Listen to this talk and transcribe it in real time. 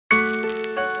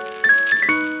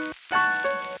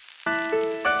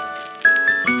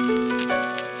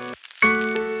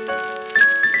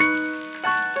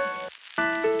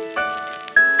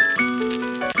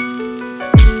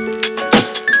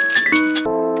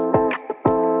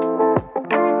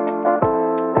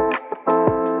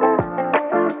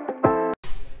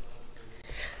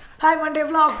Hi Monday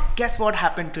vlog! Guess what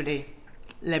happened today?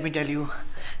 Let me tell you.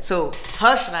 So,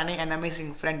 Harsh Rani, an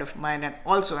amazing friend of mine and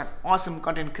also an awesome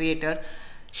content creator,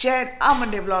 shared our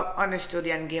Monday vlog on his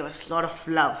story and gave us a lot of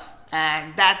love.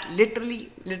 And that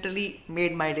literally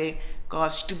made my day.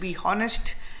 Cause to be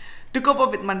honest, to cope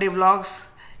up with Monday vlogs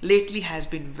lately has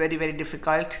been very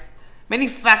difficult. Many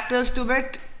factors to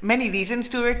it, many reasons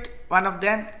to it. One of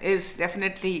them is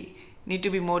definitely need to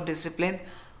be more disciplined.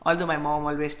 Although my mom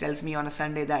always tells me on a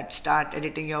Sunday that start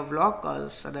editing your vlog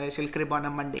cause otherwise you'll crib on a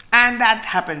Monday. And that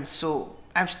happens. So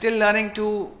I'm still learning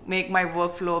to make my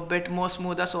workflow a bit more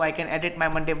smoother so I can edit my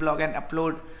Monday vlog and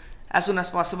upload as soon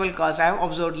as possible, cause I've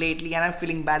observed lately and I'm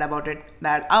feeling bad about it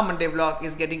that our Monday vlog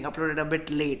is getting uploaded a bit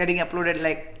late. Getting uploaded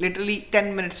like literally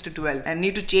 10 minutes to 12 and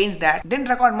need to change that. Didn't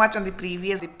record much on the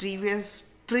previous,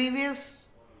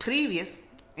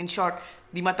 in short,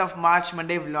 the month of March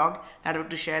Monday vlog. I want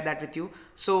to share that with you.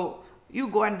 So you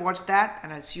go and watch that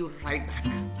and I'll see you right back.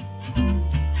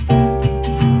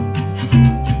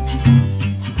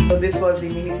 So this was the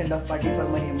mini send-off party for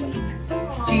my Emmanuel.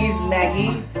 Cheese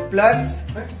Maggie plus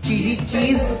cheesy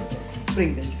cheese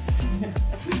Pringles.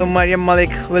 So Mariam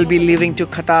Malik will be leaving to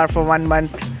Qatar for 1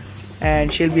 month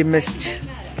and she'll be missed.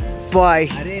 Bye.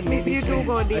 Miss you too,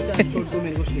 Godwin.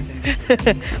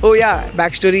 Oh yeah,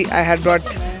 backstory, I had brought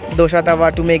dosha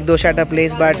tawa to make dosha at a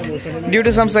place, but due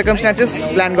to some circumstances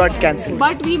plan got cancelled.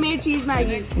 But we made cheese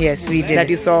Maggie. Yes, we did. That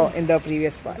you saw in the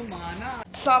previous part.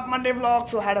 Sup Monday vlog.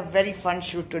 So had a very fun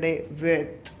shoot today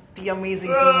with the amazing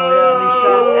team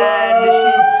Anisha and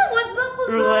What's up?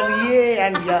 yeah,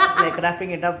 and yeah, like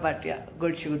wrapping it up, but yeah,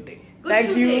 good shoot day.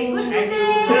 Thank you.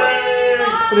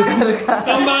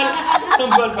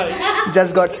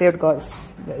 Just got saved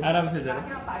cause.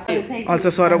 Also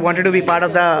Saurabh wanted to be part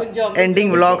of the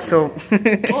ending vlog, so.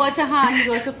 Oh, acha, haan, he's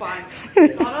also part.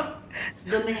 Saurabh,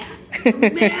 the man.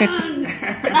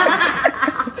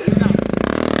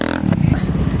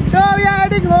 So we are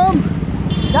heading home.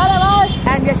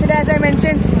 And yesterday, as I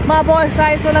mentioned, my boy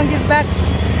Sahil Solanki is back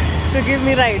to give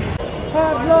me ride.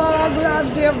 Our vlog,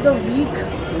 last day of the week.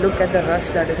 Look at the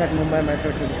rush that is at Mumbai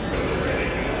Metro today.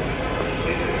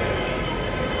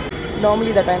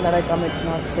 Normally the time that I come it's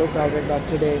not so crowded, but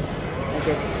today I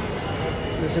guess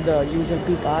this is the usual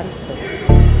peak hours. So.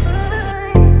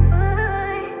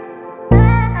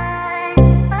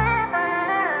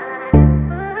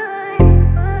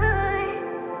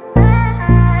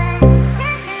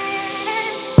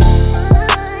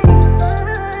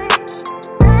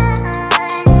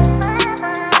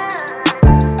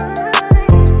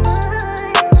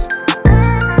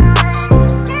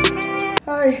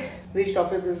 Reached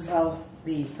office. This is how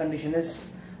the condition is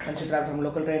once you travel from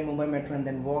local train, Mumbai Metro and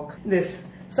then walk. This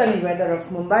sunny weather of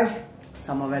Mumbai,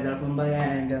 summer weather of Mumbai,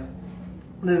 and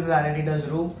this is our editor's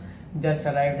room. Just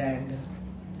arrived and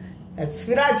it's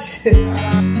Viraj.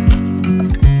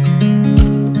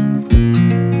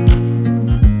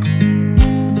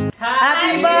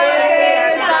 Happy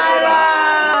birthday,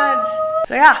 Viraj!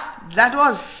 So yeah, that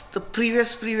was the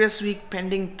previous week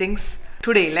pending things.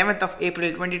 Today, 11th of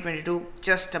April 2022,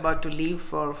 just about to leave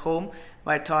for home.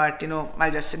 But I thought,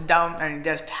 I'll just sit down and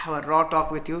just have a raw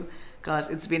talk with you because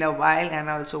it's been a while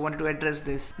and I also wanted to address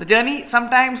this. The journey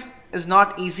sometimes is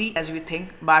not easy as we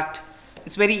think, but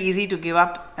it's very easy to give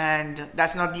up and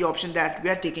that's not the option that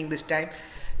we are taking this time.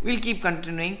 We'll keep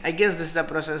continuing. I guess this is the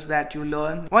process that you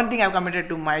learn. One thing I've committed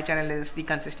to my channel is the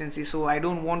consistency, so I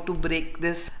don't want to break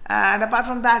this. And apart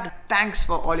from that, thanks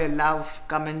for all your love,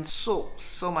 comments. So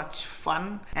much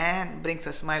fun and brings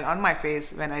a smile on my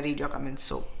face when I read your comments.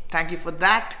 So thank you for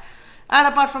that. And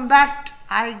apart from that,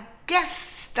 I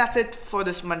guess that's it for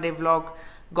this Monday vlog.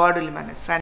 God will manage.